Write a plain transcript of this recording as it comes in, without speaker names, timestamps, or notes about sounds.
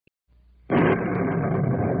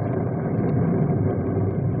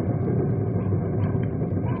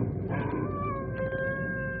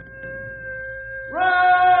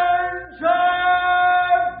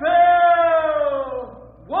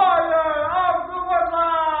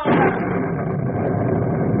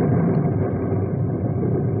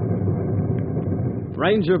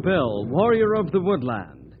Ranger Bill, warrior of the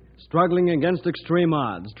woodland, struggling against extreme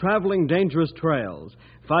odds, traveling dangerous trails,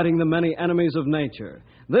 fighting the many enemies of nature.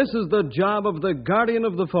 This is the job of the guardian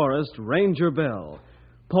of the forest, Ranger Bill.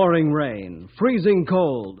 Pouring rain, freezing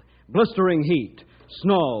cold, blistering heat,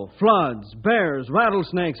 snow, floods, bears,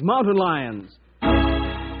 rattlesnakes, mountain lions.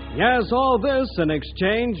 Yes, all this in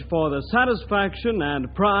exchange for the satisfaction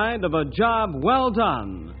and pride of a job well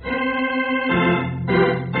done.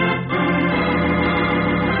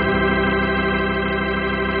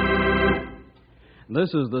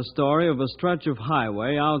 This is the story of a stretch of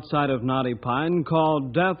highway outside of Knotty Pine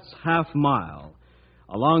called Death's Half Mile.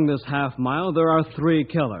 Along this half mile, there are 3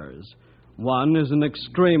 killers. One is an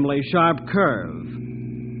extremely sharp curve.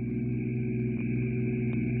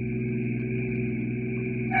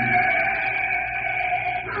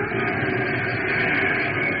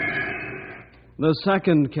 The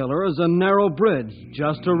second killer is a narrow bridge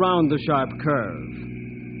just around the sharp curve.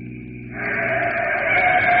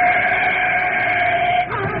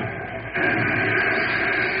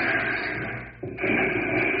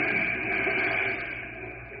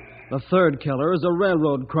 The third killer is a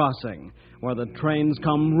railroad crossing, where the trains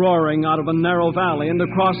come roaring out of a narrow valley and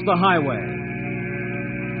across the highway.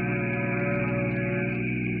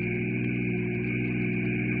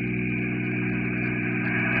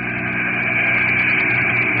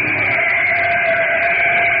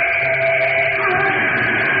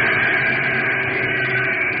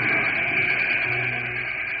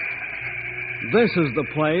 This is the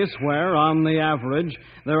place where, on the average,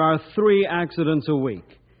 there are 3 accidents a week.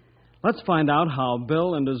 Let's find out how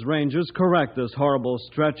Bill and his rangers correct this horrible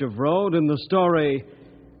stretch of road in the story,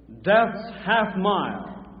 Death's Half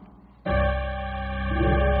Mile.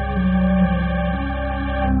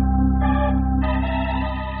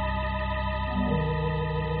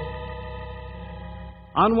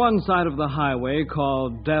 On one side of the highway,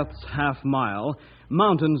 called Death's Half Mile,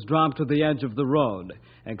 mountains drop to the edge of the road,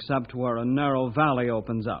 except where a narrow valley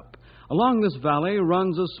opens up. Along this valley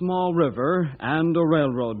runs a small river and a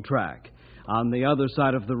railroad track. On the other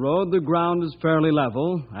side of the road, the ground is fairly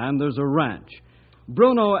level, and there's a ranch.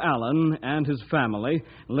 Bruno Allen and his family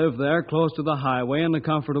live there close to the highway in a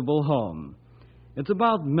comfortable home. It's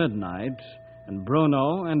about midnight, and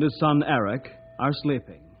Bruno and his son Eric are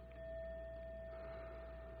sleeping.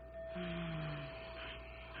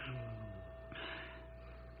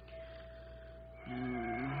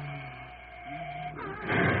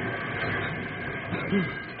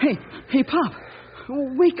 Hey, Pop.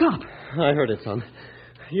 Wake up. I heard it, son.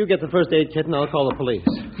 You get the first aid kit and I'll call the police.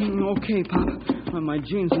 Okay, Pop. I've my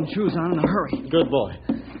jeans and shoes on in a hurry. Good boy.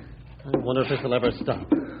 I wonder if this will ever stop.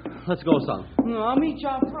 Let's go, son. I'll meet you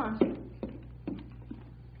out front.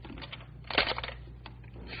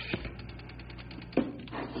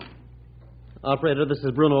 Operator, this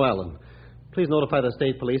is Bruno Allen. Please notify the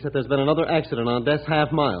state police that there's been another accident on Death's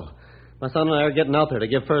Half Mile. My son and I are getting out there to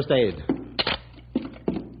give first aid.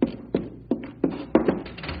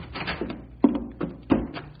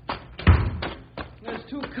 There's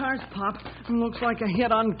 2 cars, Pop. Looks like a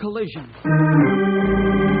head-on collision.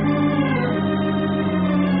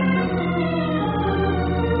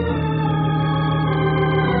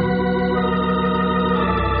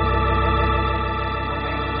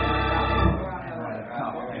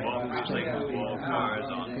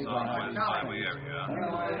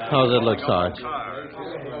 How's it look, Sarge?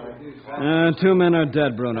 2 men are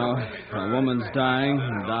dead, Bruno. A woman's dying,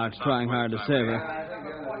 and Doc's trying hard to save her.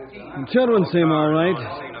 The children seem all right.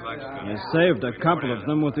 You saved a couple of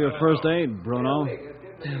them with your first aid, Bruno.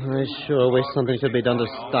 I sure wish something should be done to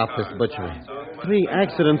stop this butchery. 3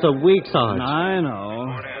 accidents a week, Sarge. I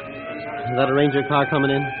know. Is that a ranger car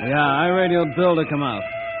coming in? Yeah, I radioed Bill to come out.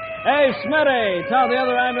 Hey, Smitty, tell the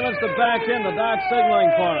other ambulance to back in. The doc's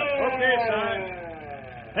signaling for it. Okay, Sarge.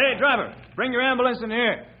 Hey, driver, bring your ambulance in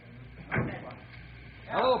here.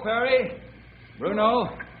 Hello, Perry. Bruno.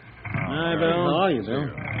 Hi, Bill. How are you, Bill?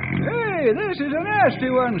 Hey, this is a nasty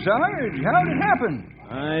one, Sarge. How'd it happen?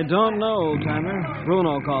 I don't know, Timer.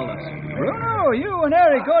 Bruno called us. Bruno, you and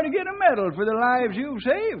Eric ought to get a medal for the lives you've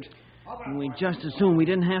saved. We just assumed we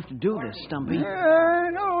didn't have to do this, Stumpy. I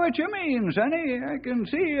know what you mean, Sonny. I can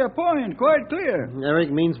see your point quite clear.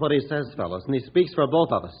 Eric means what he says, fellas, and he speaks for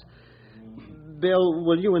both of us. Bill,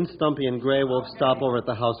 will you and Stumpy and Gray Wolf stop over at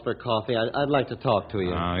the house for coffee? I'd like to talk to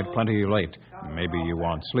you. It's plenty late. Maybe you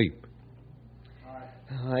want sleep.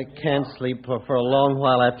 I can't sleep for a long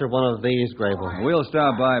while after one of these, Gray Wolf. We'll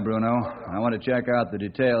stop by, Bruno. I want to check out the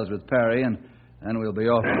details with Perry, and then we'll be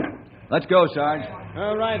off. Let's go, Sarge.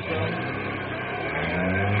 All right, Bill.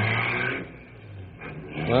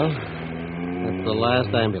 Well, that's the last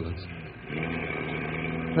ambulance.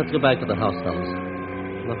 Let's go back to the house, fellas.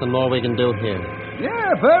 Nothing more we can do here.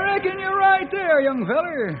 Yep, I reckon you're right there, young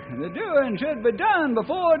feller. The doing should be done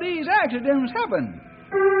before these accidents happen.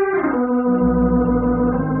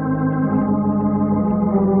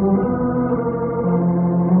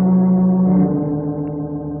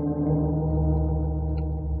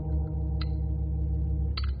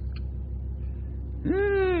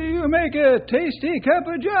 You make a tasty cup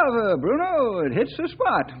of Java, Bruno. It hits the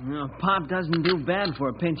spot. Pop doesn't do bad for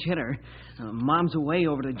a pinch hitter. Mom's away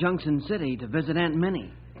over to Junction City to visit Aunt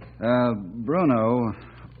Minnie. Bruno,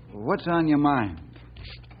 what's on your mind?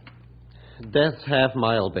 Death's half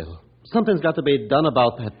mile, Bill. Something's got to be done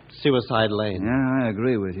about that suicide lane. Yeah, I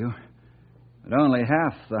agree with you. But only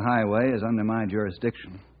half the highway is under my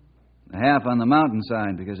jurisdiction. The half on the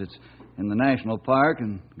mountainside because it's in the national park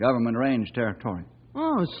and government range territory.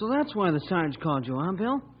 Oh, so that's why the Sarge called you, huh,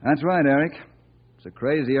 Bill? That's right, Eric. It's a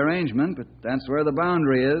crazy arrangement, but that's where the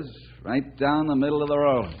boundary is, right down the middle of the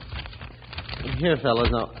road. Here, fellas,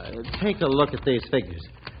 now, take a look at these figures.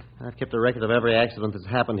 I've kept a record of every accident that's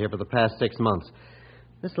happened here for the past 6 months.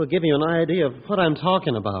 This will give you an idea of what I'm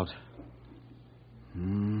talking about.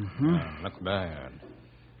 Mm-hmm. That's bad.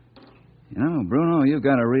 You know, Bruno, you've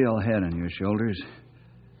got a real head on your shoulders.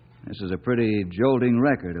 This is a pretty jolting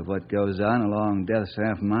record of what goes on along Death's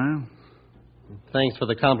Half Mile. Thanks for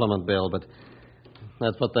the compliment, Bill, but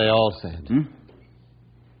that's what they all said.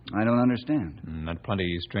 I don't understand. That's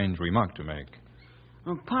plenty strange remark to make.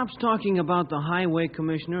 Pop's talking about the highway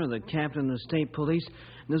commissioner, the captain of the state police,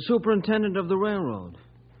 and the superintendent of the railroad.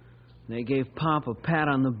 They gave Pop a pat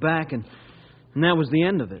on the back, and that was the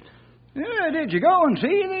end of it. Yeah, did you go and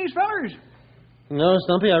see these fellers? No,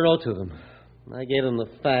 Stumpy, I wrote to them. I gave them the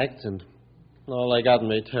facts, and all I got in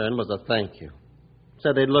return was a thank you.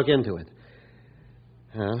 Said they'd look into it.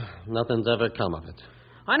 Well, nothing's ever come of it.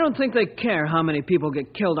 I don't think they care how many people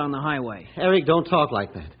get killed on the highway. Eric, don't talk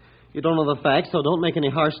like that. You don't know the facts, so don't make any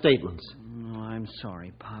harsh statements. Oh, I'm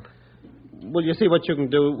sorry, Pop. Will you see what you can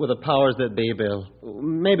do with the powers that be, Bill?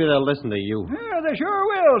 Maybe they'll listen to you. Yeah, they sure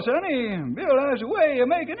will, Sonny. Bill has a way of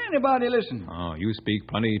making anybody listen. Oh, you speak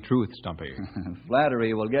plenty truth, Stumpy.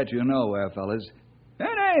 Flattery will get you nowhere, fellas.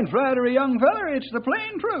 That ain't flattery, young feller. It's the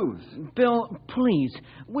plain truth. Bill, please,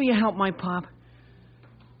 will you help my Pop?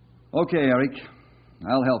 Okay, Eric.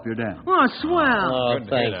 I'll help your dad. Oh, swell. Oh, Good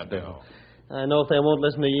to hear thanks, that, Bill. I know if they won't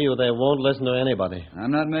listen to you, they won't listen to anybody.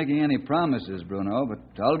 I'm not making any promises, Bruno, but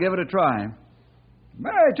I'll give it a try.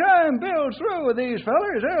 By the time Bill's through with these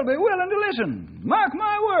fellers, they'll be willing to listen. Mark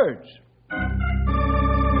my words.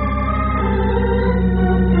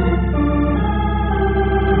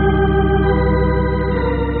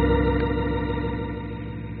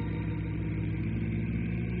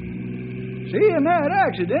 Seeing that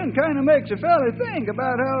accident kind of makes a fella think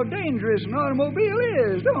about how dangerous an automobile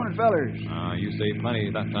is, don't it, fellers? You say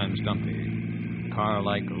plenty that time, Stumpy. Car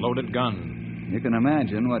like loaded gun. You can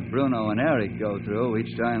imagine what Bruno and Eric go through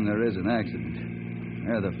each time there is an accident.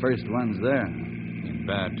 They're the first ones there. It's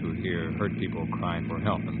bad to hear hurt people cry for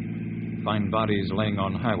help and find bodies laying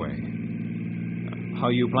on highway. How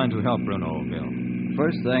you plan to help Bruno, Bill?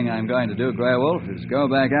 First thing I'm going to do, Grey Wolf, is go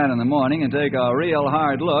back out in the morning and take a real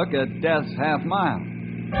hard look at Death's Half Mile.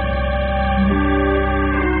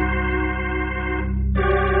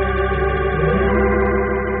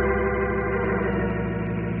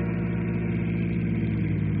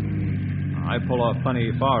 I pull off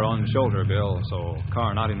plenty far on shoulder, Bill, so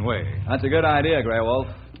car not in way. That's a good idea, Grey Wolf.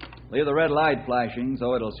 Leave the red light flashing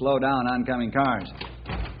so it'll slow down oncoming cars.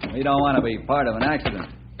 We don't want to be part of an accident.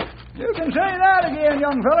 You can say that again,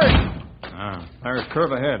 young feller. There's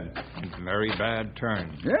curve ahead. Very bad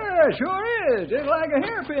turn. Yeah, sure is. It's like a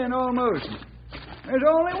hairpin almost. There's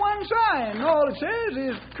only one sign. All it says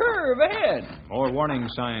is curve ahead. More warning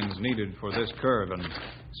signs needed for this curve and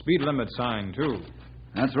speed limit sign, too.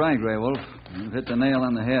 That's right, Grey Wolf. You've hit the nail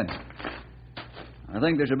on the head. I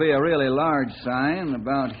think there should be a really large sign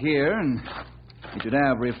about here, and it should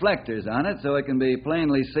have reflectors on it so it can be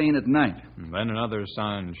plainly seen at night. And then another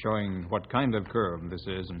sign showing what kind of curve this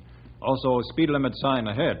is, and also a speed limit sign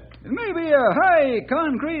ahead. Maybe a high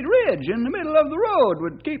concrete ridge in the middle of the road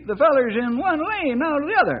would keep the fellers in one lane out of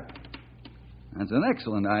the other. That's an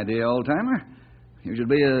excellent idea, old-timer. You should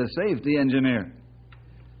be a safety engineer.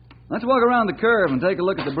 Let's walk around the curve and take a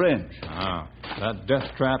look at the bridge. That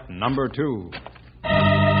death trap number 2.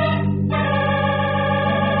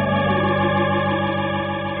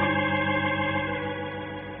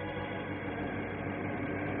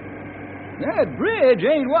 That bridge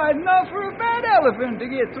ain't wide enough for a bad elephant to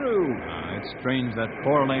get through. It's strange that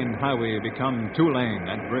 4-lane highway become 2-lane,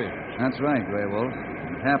 that bridge. That's right, Grey Wolf.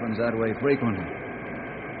 It happens that way frequently.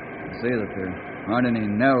 See that there aren't any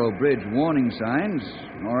narrow bridge warning signs,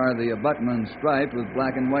 nor are the abutments striped with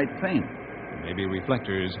black and white paint. Maybe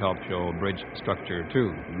reflectors help show bridge structure,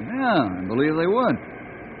 too. Yeah, I believe they would.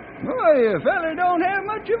 Boy, a feller don't have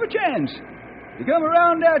much of a chance. You come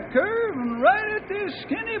around that curve and right at this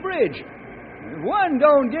skinny bridge. If one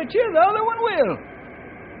don't get you, the other one will.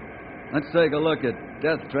 Let's take a look at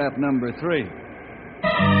death trap number 3.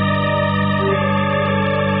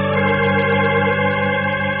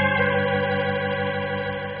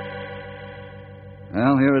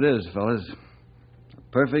 Well, here it is, fellas. A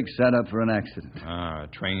perfect setup for an accident. A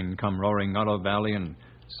train come roaring out of valley and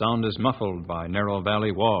sound is muffled by narrow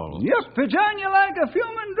valley walls. Yep, it's on you like a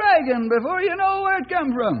fuming dragon before you know where it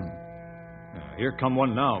come from. Here come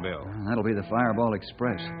one now, Bill. That'll be the Fireball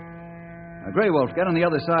Express. Grey Wolf, get on the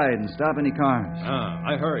other side and stop any cars.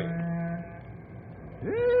 I hurry.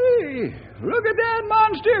 Hey, look at that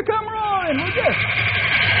monster come roaring, would you?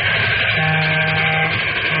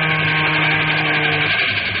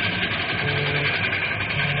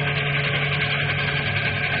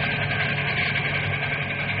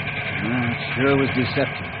 It sure was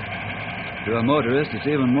deceptive. To a motorist, it's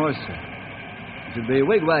even more so. There should be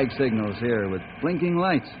wigwag signals here with blinking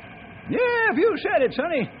lights. Yeah, if you said it,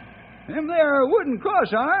 Sonny. Them there wooden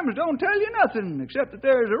cross arms don't tell you nothing, except that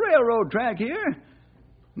there's a railroad track here.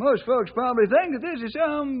 Most folks probably think that this is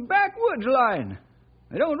some backwoods line.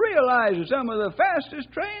 They don't realize that some of the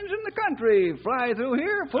fastest trains in the country fly through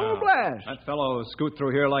here full blast. That fellow scoot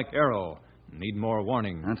through here like arrow. Need more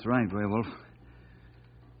warning. That's right, Grey Wolf.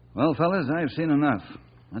 Well, fellas, I've seen enough.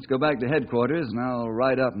 Let's go back to headquarters, and I'll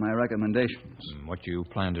write up my recommendations. What you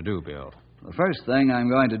plan to do, Bill? The first thing I'm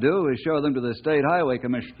going to do is show them to the State Highway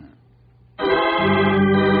Commissioner.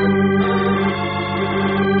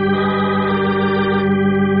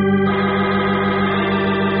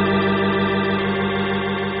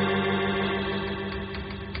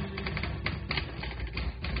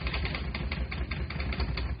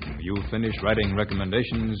 You finished writing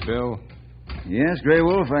recommendations, Bill? Yes, Grey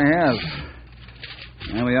Wolf, I have.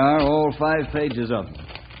 There we are, all 5 pages of them.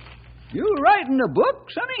 You writing a book,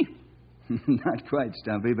 Sonny? Not quite,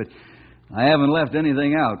 Stumpy, but I haven't left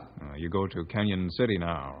anything out. You go to Canyon City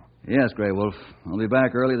now. Yes, Grey Wolf. I'll be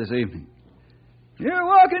back early this evening. You're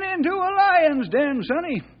walking into a lion's den,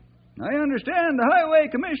 Sonny. I understand the highway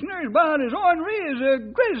commissioner is about as ornery as a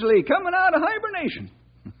grizzly coming out of hibernation.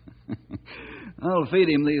 I'll feed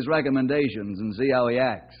him these recommendations and see how he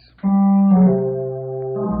acts.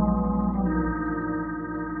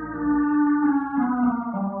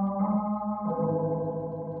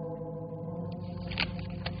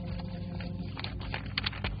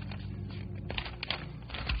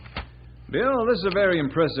 Bill, this is a very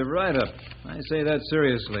impressive write-up. I say that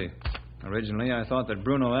seriously. Originally, I thought that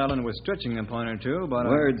Bruno Allen was stretching a point or two, but...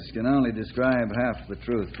 Words can only describe half the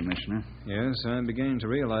truth, Commissioner. Yes, I'm beginning to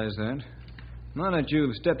realize that. Now that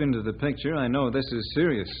you've stepped into the picture, I know this is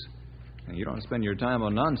serious. And you don't spend your time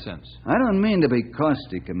on nonsense. I don't mean to be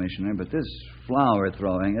caustic, Commissioner, but this flower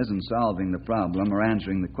throwing isn't solving the problem or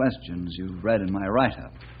answering the questions you've read in my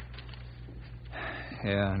write-up.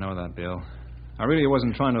 Yeah, I know that, Bill. I really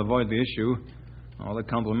wasn't trying to avoid the issue. All the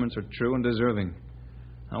compliments are true and deserving.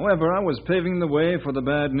 However, I was paving the way for the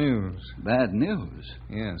bad news. Bad news?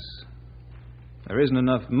 Yes. There isn't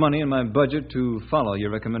enough money in my budget to follow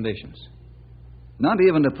your recommendations. Not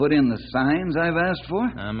even to put in the signs I've asked for?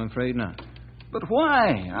 I'm afraid not. But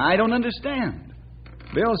why? I don't understand.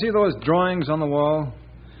 Bill, see those drawings on the wall?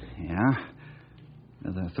 Yeah.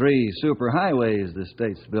 They're the 3 superhighways the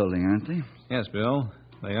state's building, aren't they? Yes, Bill,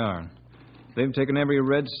 they are. They've taken every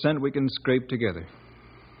red cent we can scrape together.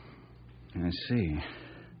 I see.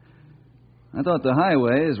 I thought the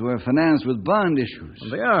highways were financed with bond issues.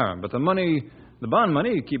 Well, they are, but the bond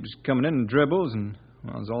money keeps coming in dribbles and,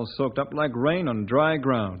 well, it's all soaked up like rain on dry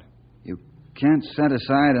ground. You can't set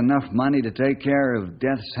aside enough money to take care of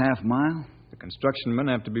Death's Half Mile? The construction men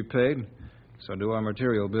have to be paid, so do our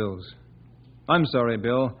material bills. I'm sorry,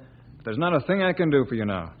 Bill, but there's not a thing I can do for you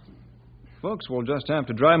now. Folks will just have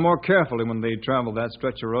to drive more carefully when they travel that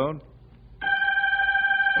stretch of road.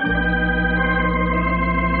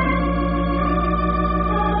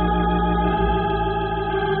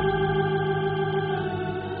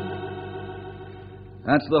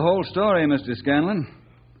 That's the whole story, Mr. Scanlon.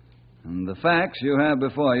 And the facts you have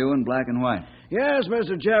before you in black and white. Yes,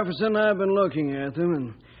 Mr. Jefferson, I've been looking at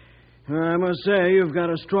them, and I must say you've got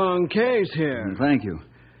a strong case here. Thank you.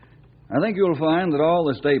 I think you'll find that all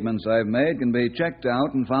the statements I've made can be checked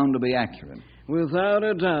out and found to be accurate. Without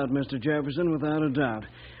a doubt, Mr. Jefferson, without a doubt.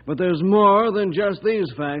 But there's more than just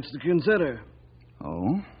these facts to consider.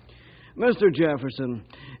 Oh? Mr. Jefferson,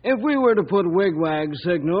 if we were to put wigwag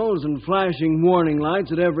signals and flashing warning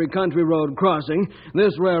lights at every country road crossing,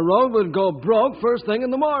 this railroad would go broke first thing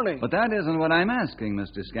in the morning. But that isn't what I'm asking,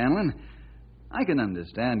 Mr. Scanlon. I can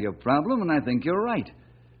understand your problem, and I think you're right.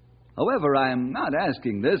 However, I'm not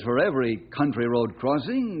asking this for every country road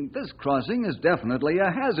crossing. This crossing is definitely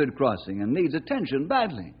a hazard crossing and needs attention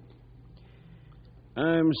badly.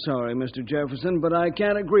 I'm sorry, Mr. Jefferson, but I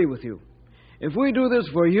can't agree with you. If we do this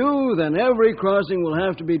for you, then every crossing will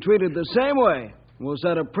have to be treated the same way. We'll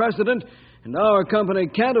set a precedent, and our company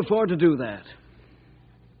can't afford to do that.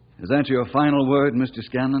 Is that your final word, Mr.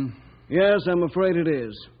 Scanlon? Yes, I'm afraid it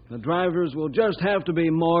is. The drivers will just have to be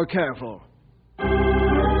more careful.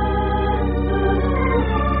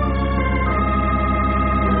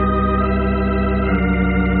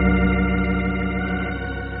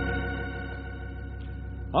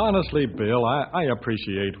 Honestly, Bill, I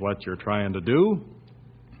appreciate what you're trying to do,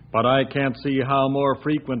 but I can't see how more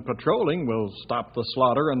frequent patrolling will stop the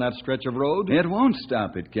slaughter on that stretch of road. It won't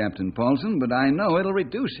stop it, Captain Paulson, but I know it'll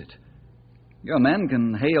reduce it. Your men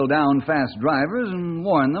can hail down fast drivers and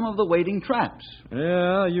warn them of the waiting traps.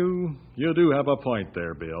 Yeah, you do have a point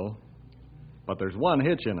there, Bill. But there's one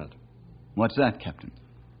hitch in it. What's that, Captain?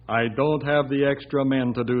 I don't have the extra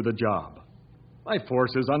men to do the job. My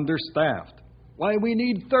force is understaffed. Why, we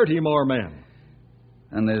need 30 more men.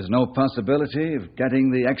 And there's no possibility of getting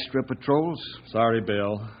the extra patrols? Sorry,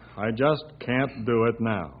 Bill. I just can't do it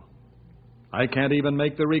now. I can't even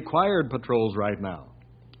make the required patrols right now.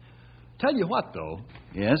 Tell you what, though.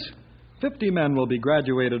 Yes? 50 men will be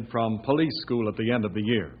graduated from police school at the end of the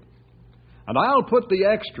year. And I'll put the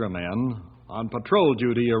extra men on patrol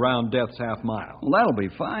duty around Death's Half Mile. Well, that'll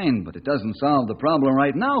be fine, but it doesn't solve the problem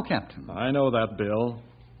right now, Captain. I know that, Bill.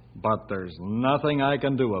 But there's nothing I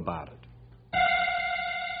can do about it.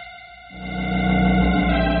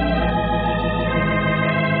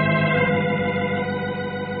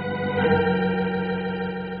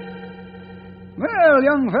 Well,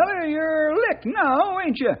 young fella, you're licked now,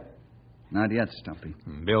 ain't you? Not yet, Stumpy.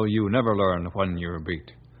 Bill, you never learn when you're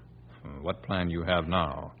beat. What plan you have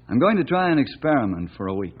now? I'm going to try an experiment for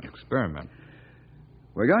a week. Experiment?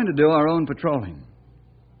 We're going to do our own patrolling.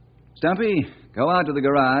 Stumpy, go out to the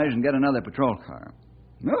garage and get another patrol car.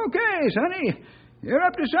 Okay, Sonny. You're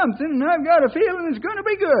up to something, and I've got a feeling it's going to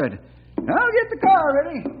be good. I'll get the car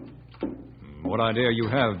ready. What idea you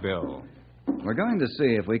have, Bill? We're going to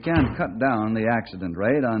see if we can't cut down the accident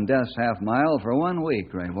rate on Death's Half Mile for 1 week,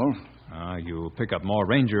 Grey Wolf. You pick up more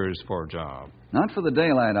rangers for a job. Not for the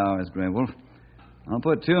daylight hours, Grey Wolf. I'll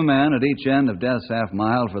put 2 men at each end of Death's Half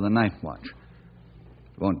Mile for the night watch.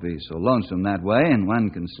 It won't be so lonesome that way, and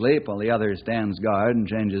one can sleep while the other stands guard and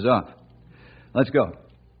changes off. Let's go.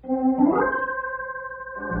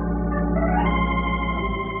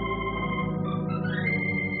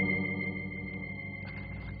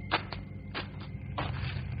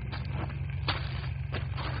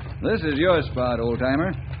 This is your spot,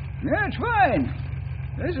 old-timer. That's fine.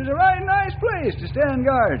 This is a right nice place to stand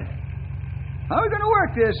guard. How are we going to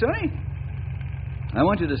work this, Sonny? I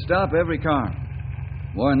want you to stop every car.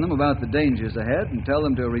 Warn them about the dangers ahead and tell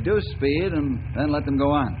them to reduce speed and then let them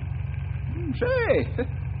go on. Say,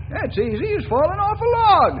 that's easy as falling off a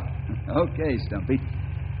log. Okay, Stumpy.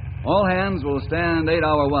 All hands will stand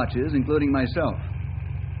 8-hour watches, including myself.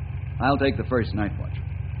 I'll take the first night watch.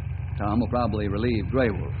 Tom will probably relieve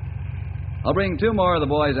Grey Wolf. I'll bring 2 more of the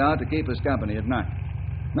boys out to keep us company at night.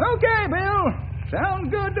 Okay, Bill. Sounds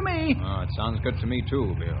good to me. It sounds good to me,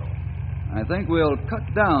 too, Bill. I think we'll cut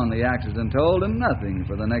down the accident toll to nothing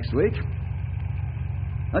for the next week.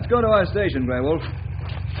 Let's go to our station, Grey Wolf.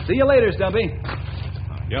 See you later, Stumpy.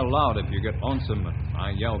 Yell loud if you get lonesome, and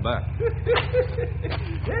I yell back. It'll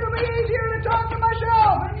be easier to talk to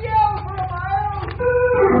myself and yell for a while.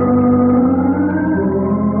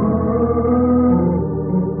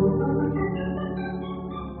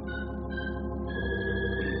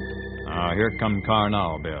 Here come car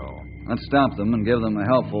now, Bill. Let's stop them and give them a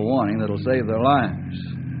helpful warning that'll save their lives.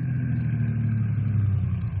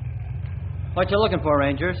 What you looking for,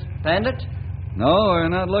 Rangers? Bandit? No, we're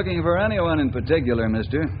not looking for anyone in particular,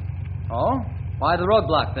 mister. Oh? Why the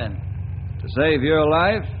roadblock, then? To save your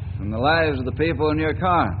life and the lives of the people in your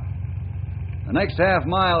car. The next half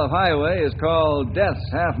mile of highway is called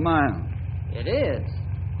Death's Half Mile. It is?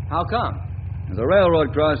 How come? There's a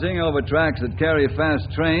railroad crossing over tracks that carry fast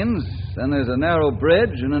trains, then there's a narrow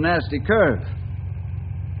bridge and a nasty curve.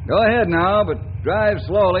 Go ahead now, but drive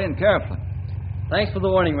slowly and carefully. Thanks for the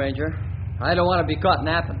warning, Ranger. I don't want to be caught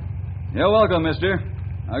napping. You're welcome, mister.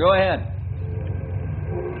 Now go ahead.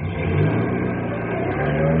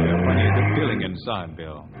 When you get feeling inside,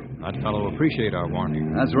 Bill. That fellow will appreciate our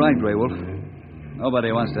warning. That's right, Grey Wolf.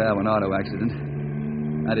 Nobody wants to have an auto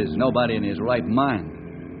accident. That is, nobody in his right mind.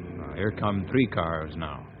 Here come 3 cars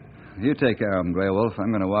now. You take care of them, Grey Wolf.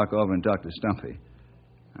 I'm going to walk over and talk to Stumpy.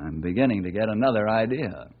 I'm beginning to get another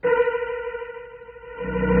idea.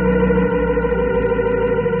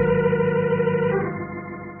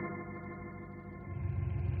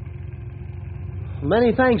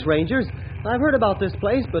 Many thanks, Rangers. I've heard about this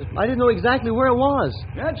place, but I didn't know exactly where it was.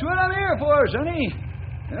 That's what I'm here for, Sonny.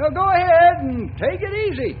 Now go ahead and take it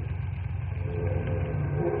easy.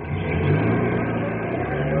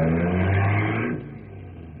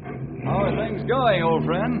 How are things going, old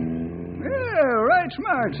friend? Yeah, right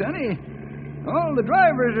smart, Sonny. All the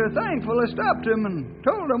drivers are thankful I stopped him and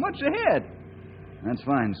told them what's ahead. That's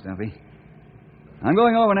fine, Stumpy. I'm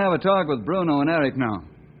going over and have a talk with Bruno and Eric now.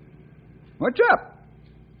 What's up?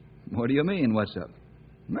 What do you mean, what's up?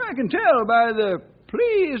 I can tell by the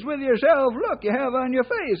pleased with yourself look you have on your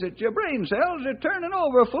face that your brain cells are turning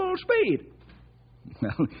over full speed.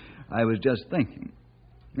 Well, I was just thinking.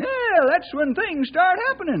 Yeah, that's when things start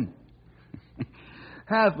happening.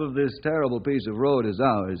 Half of this terrible piece of road is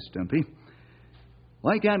ours, Stumpy.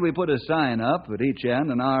 Why can't we put a sign up at each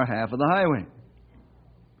end on our half of the highway?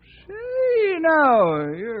 Say,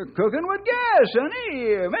 now, you're cooking with gas,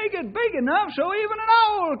 Sonny. Make it big enough so even an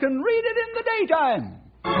owl can read it in the daytime.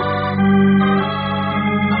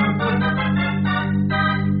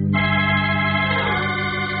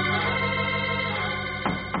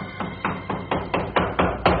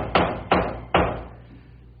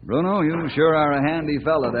 Bruno, you sure are a handy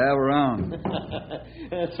fella to have around.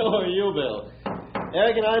 So are you, Bill.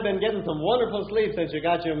 Eric and I have been getting some wonderful sleep since you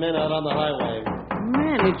got your men out on the highway.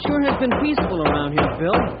 Man, it sure has been peaceful around here,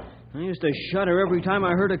 Bill. I used to shudder every time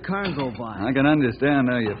I heard a car go by. I can understand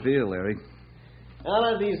how you feel, Eric.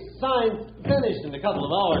 I'll have these signs finished in a couple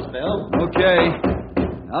of hours, Bill. Okay.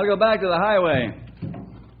 I'll go back to the highway.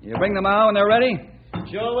 You bring them out when they're ready?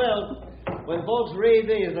 Sure will. When folks read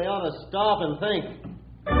these, they ought to stop and think.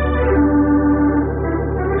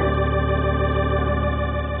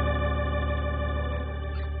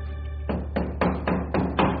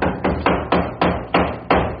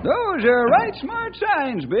 Those are right smart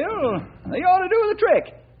signs, Bill. They ought to do the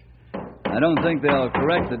trick. I don't think they'll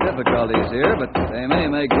correct the difficulties here, but they may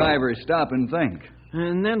make drivers stop and think.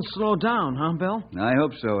 And then slow down, huh, Bill? I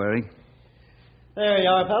hope so, Eric. There you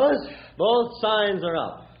are, fellas. Both signs are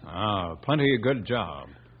up. Ah, plenty of good job.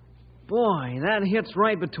 Boy, that hits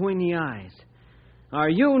right between the eyes. Are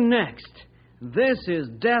you next? This is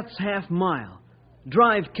Death's Half Mile.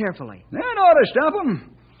 Drive carefully. That ought to stop 'em.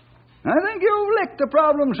 I think you've licked the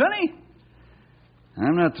problem, Sonny.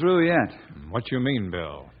 I'm not through yet. What you mean,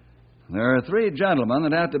 Bill? There are 3 gentlemen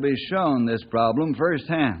that have to be shown this problem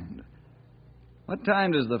firsthand. What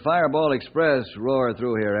time does the Fireball Express roar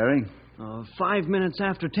through here, Eric? 5 minutes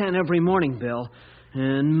after 10 every morning, Bill.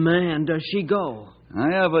 And man, does she go. I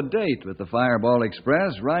have a date with the Fireball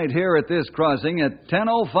Express right here at this crossing at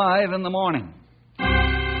 10:05 in the morning.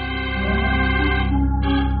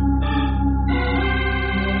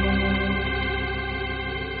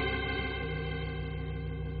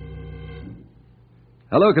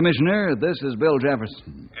 Hello, Commissioner. This is Bill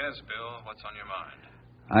Jefferson. Yes, Bill. What's on your mind?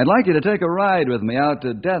 I'd like you to take a ride with me out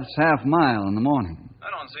to Death's Half Mile in the morning. I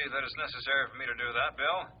don't see that it's necessary for me to do that,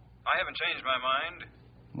 Bill. I haven't changed my mind.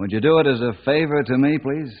 Would you do it as a favor to me,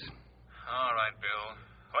 please? All right, Bill.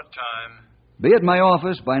 What time? Be at my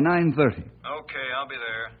office by 9:30. Okay, I'll be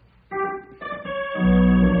there.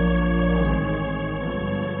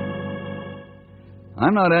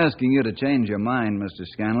 I'm not asking you to change your mind, Mr.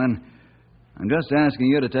 Scanlon. I'm just asking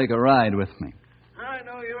you to take a ride with me. I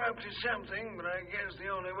know you're up to something, but I guess the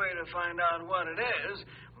only way to find out what it is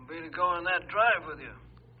will be to go on that drive with you.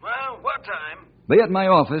 Well, what time? Be at my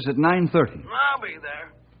office at 9:30. I'll be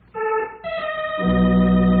there.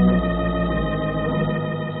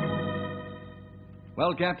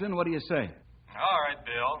 Well, Captain, what do you say? All right,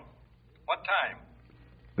 Bill. What time?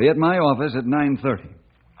 Be at my office at 9:30.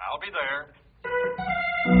 I'll be there.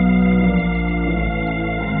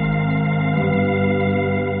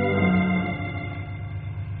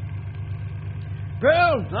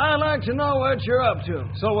 Bill, I'd like to know what you're up to.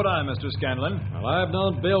 So would I, Mr. Scanlon. Well, I've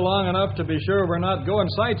known Bill long enough to be sure we're not going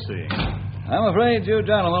sightseeing. I'm afraid you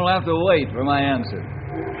gentlemen will have to wait for my answer.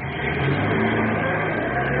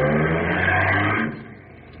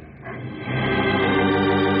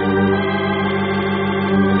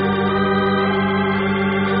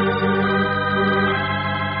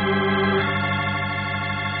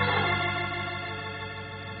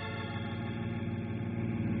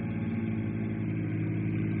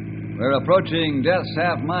 We're approaching Death's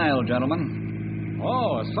Half Mile, gentlemen.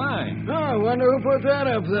 Oh, a sign. Oh, I wonder who put that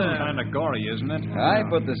up there. Kind of gory, isn't it? I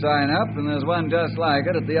put the sign up, and there's one just like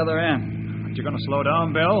it at the other end. Aren't you going to slow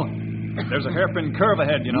down, Bill? There's a hairpin curve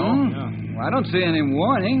ahead, you know. Well, I don't see any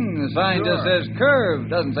warning. The sign just says curve.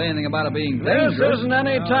 Doesn't say anything about it being dangerous. This isn't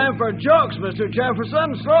any time for jokes, Mr.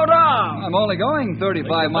 Jefferson. Slow down. I'm only going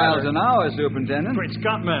 35 miles an hour, Superintendent. Great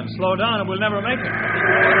Scott, man. Slow down and we'll never make it.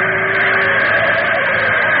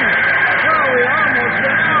 We almost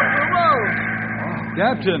got off the road.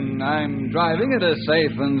 Captain, I'm driving at a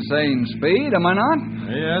safe and sane speed, am I not?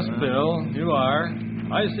 Yes, Bill, you are.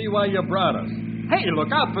 I see why you brought us. Hey,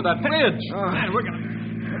 look out for that bridge. Man, we're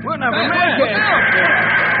never make it.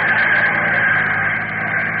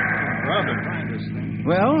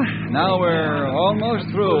 Well, now we're almost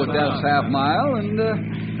through Death's Half Mile, and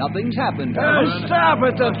nothing's happened. Stop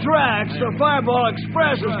at the tracks. The Fireball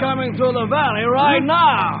Express is coming through the valley right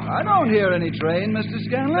now. I don't hear any train, Mr.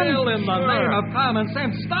 Scanlon. Bill, in the name of common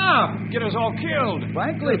sense, stop. Get us all killed.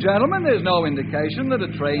 Frankly, gentlemen, there's no indication that a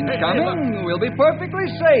train's coming. We'll be perfectly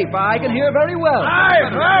safe. I can hear very well. I've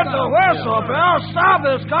heard the whistle, Bill. Stop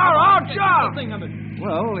this car. I'll jump.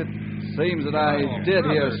 Well, it seems that I did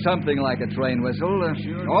hear something like a train whistle.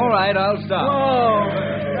 All right, I'll stop. Oh,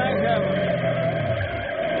 thank heaven.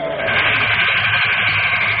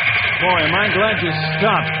 Boy, am I glad you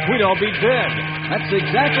stopped. We'd all be dead. That's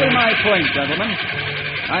exactly my point, gentlemen.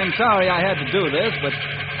 I'm sorry I had to do this, but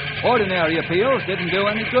ordinary appeals didn't do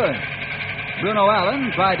any good. Bruno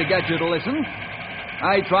Allen tried to get you to listen.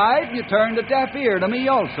 I tried, and you turned a deaf ear to me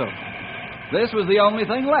also. This was the only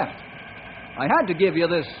thing left. I had to give you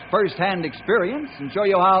this first-hand experience and show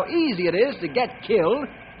you how easy it is to get killed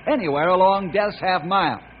anywhere along Death's Half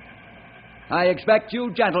Mile. I expect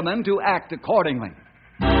you gentlemen to act accordingly.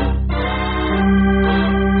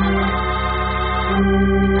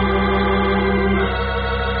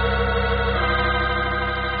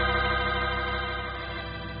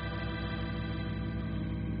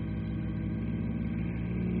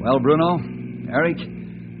 Well, Bruno, Eric,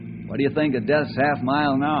 what do you think of Death's Half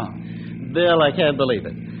Mile now? Bill, I can't believe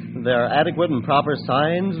it. There are adequate and proper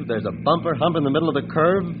signs. There's a bumper hump in the middle of the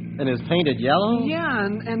curve, and it's painted yellow. Yeah,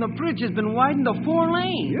 and the bridge has been widened to 4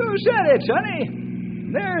 lanes. You said it,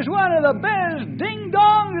 Sonny. There's one of the best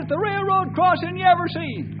ding-dongs at the railroad crossing you ever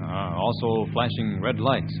seen. Also flashing red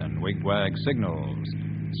lights and wig-wag signals.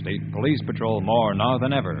 State Police Patrol more now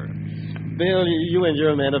than ever. Bill, you and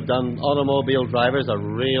your men have done automobile drivers a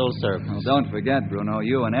real service. Well, don't forget, Bruno,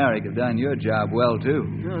 you and Eric have done your job well, too.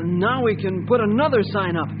 Now we can put another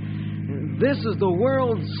sign up. This is the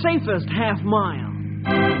world's safest half mile.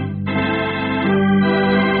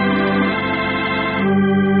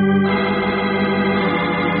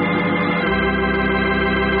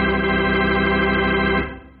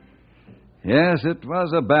 Yes, it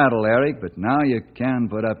was a battle, Eric, but now you can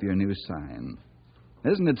put up your new sign.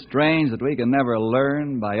 Isn't it strange that we can never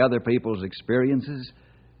learn by other people's experiences?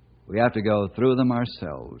 We have to go through them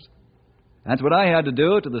ourselves. That's what I had to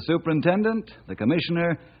do to the superintendent, the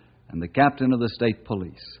commissioner, and the captain of the state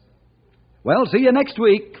police. Well, see you next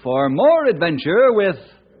week for more adventure with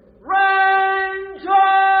Ranger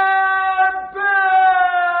Bill!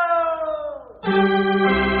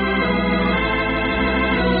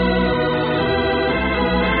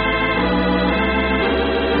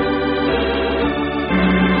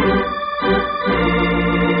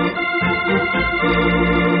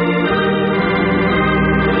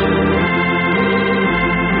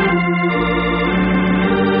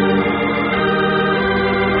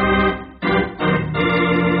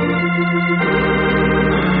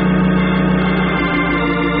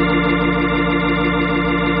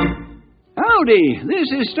 Howdy, this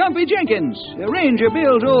is Stumpy Jenkins, Ranger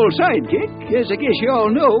Bill's old sidekick, as I guess you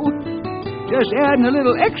all know. Just adding a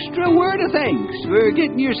little extra word of thanks for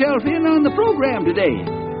getting yourself in on the program today.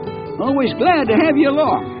 Always glad to have you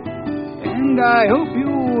along. And I hope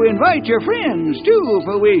you invite your friends, too,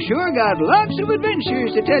 for we sure got lots of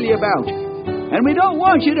adventures to tell you about. And we don't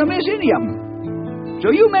want you to miss any of them.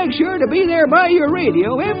 So you make sure to be there by your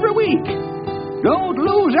radio every week. Don't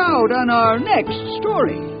lose out on our next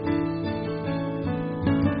story.